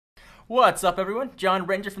What's up everyone, John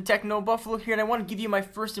Ranger from Techno Buffalo here, and I want to give you my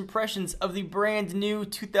first impressions of the brand new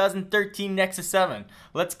 2013 Nexus 7.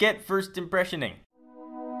 Let's get first impressioning.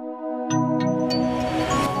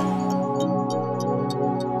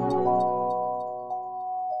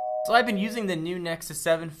 So I've been using the new Nexus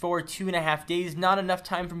 7 for 2.5 days, not enough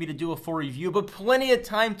time for me to do a full review, but plenty of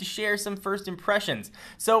time to share some first impressions.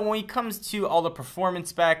 So when it comes to all the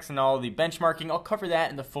performance specs and all the benchmarking, I'll cover that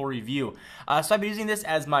in the full review. So I've been using this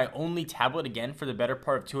as my only tablet again for the better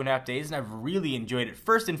part of 2.5 days, and I've really enjoyed it.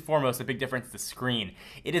 First and foremost, the big difference, the screen.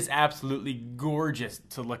 It is absolutely gorgeous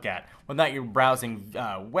to look at. Whether you're browsing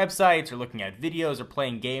websites or looking at videos or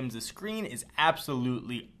playing games, the screen is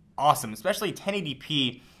absolutely awesome, especially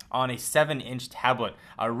 1080p. On a 7-inch tablet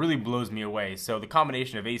really blows me away. So the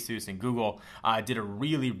combination of Asus and Google did a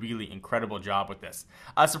really incredible job with this.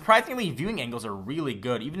 Surprisingly, viewing angles are really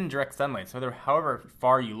good, even in direct sunlight. So however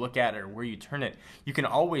far you look at it or where you turn it, you can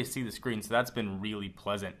always see the screen. So that's been really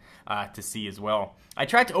pleasant to see as well. I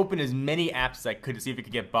tried to open as many apps as I could to see if it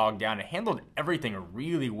could get bogged down. It handled everything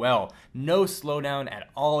really well. No slowdown at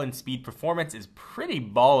all in speed. Performance is pretty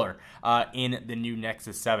baller in the new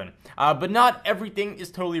Nexus 7. But not everything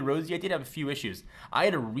is totally rosy. I did have a few issues. I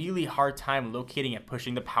had a really hard time locating and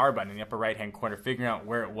pushing the power button in the upper right hand corner. Figuring out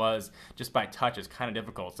where it was just by touch is kind of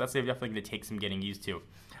difficult. So that's definitely going to take some getting used to.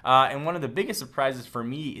 And one of the biggest surprises for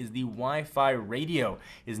me is the Wi-Fi radio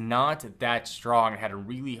is not that strong. I had a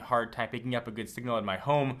really hard time picking up a good signal in my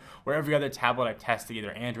home, where every other tablet I've tested,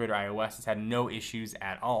 either Android or iOS, has had no issues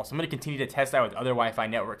at all. So I'm going to continue to test that with other Wi-Fi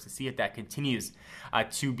networks to see if that continues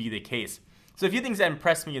to be the case. So a few things that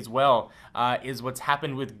impressed me as well is what's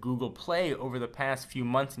happened with Google Play over the past few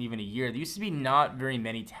months and even a year. There used to be not very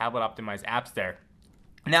many tablet-optimized apps there.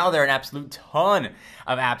 Now there are an absolute ton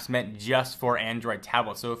of apps meant just for Android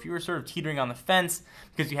tablets. So if you were sort of teetering on the fence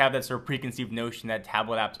because you have that sort of preconceived notion that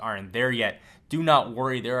tablet apps aren't there yet, do not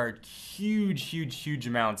worry. There are huge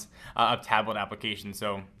amounts of tablet applications.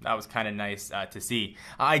 So that was kind of nice to see.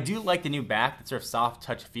 I do like the new back, that sort of soft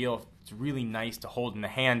touch feel. It's really nice to hold in the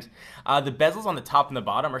hand. The bezels on the top and the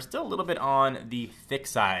bottom are still a little bit on the thick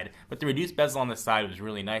side, but the reduced bezel on the side was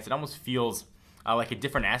really nice. It almost feels like a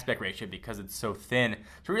different aspect ratio because it's so thin.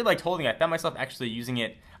 So I really liked holding it. I found myself actually using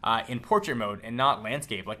it in portrait mode and not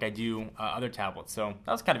landscape like I do other tablets. So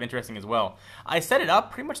that was kind of interesting as well. I set it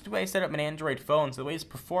up pretty much the way I set up an Android phone. So the way it's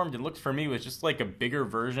performed and looked for me was just like a bigger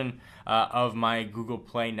version of my Google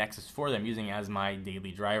Play Nexus 4 that I'm using as my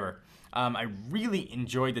daily driver. I really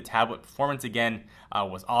enjoyed the tablet. Performance again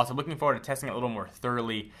was awesome. Looking forward to testing it a little more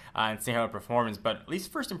thoroughly and seeing how it performs. But at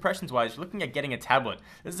least first impressions wise, you're looking at getting a tablet.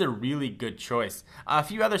 This is a really good choice. A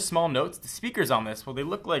few other small notes. The speakers on this, well, they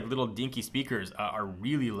look like little dinky speakers, are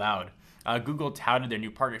really loud. Google touted their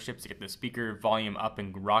new partnerships to get the speaker volume up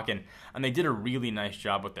and rocking, and they did a really nice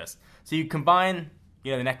job with this. So you combine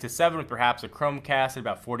the Nexus 7 with perhaps a Chromecast at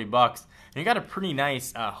about $40, and you got a pretty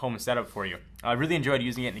nice home setup for you. I really enjoyed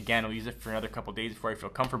using it, and again, I'll use it for another couple days before I feel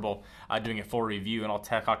comfortable doing a full review, and I'll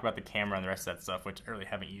talk about the camera and the rest of that stuff, which I really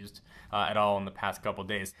haven't used at all in the past couple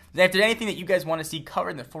days. Now, if there's anything that you guys want to see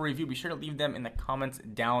covered in the full review, be sure to leave them in the comments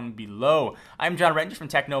down below. I'm John Ranger from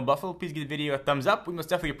Techno Buffalo. Please give the video a thumbs up. We most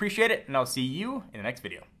definitely appreciate it, and I'll see you in the next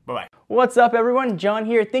video. Bye-bye. What's up everyone, John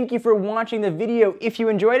here. Thank you for watching the video. If you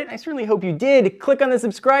enjoyed it, I certainly hope you did. Click on the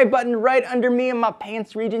subscribe button right under me in my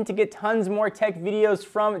pants region to get tons more tech videos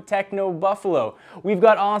from Techno Buffalo. We've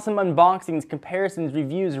got awesome unboxings, comparisons,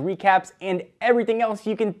 reviews, recaps, and everything else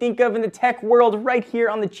you can think of in the tech world right here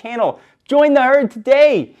on the channel. Join the herd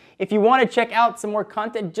today. If you want to check out some more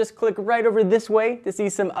content, just click right over this way to see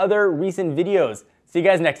some other recent videos. See you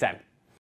guys next time.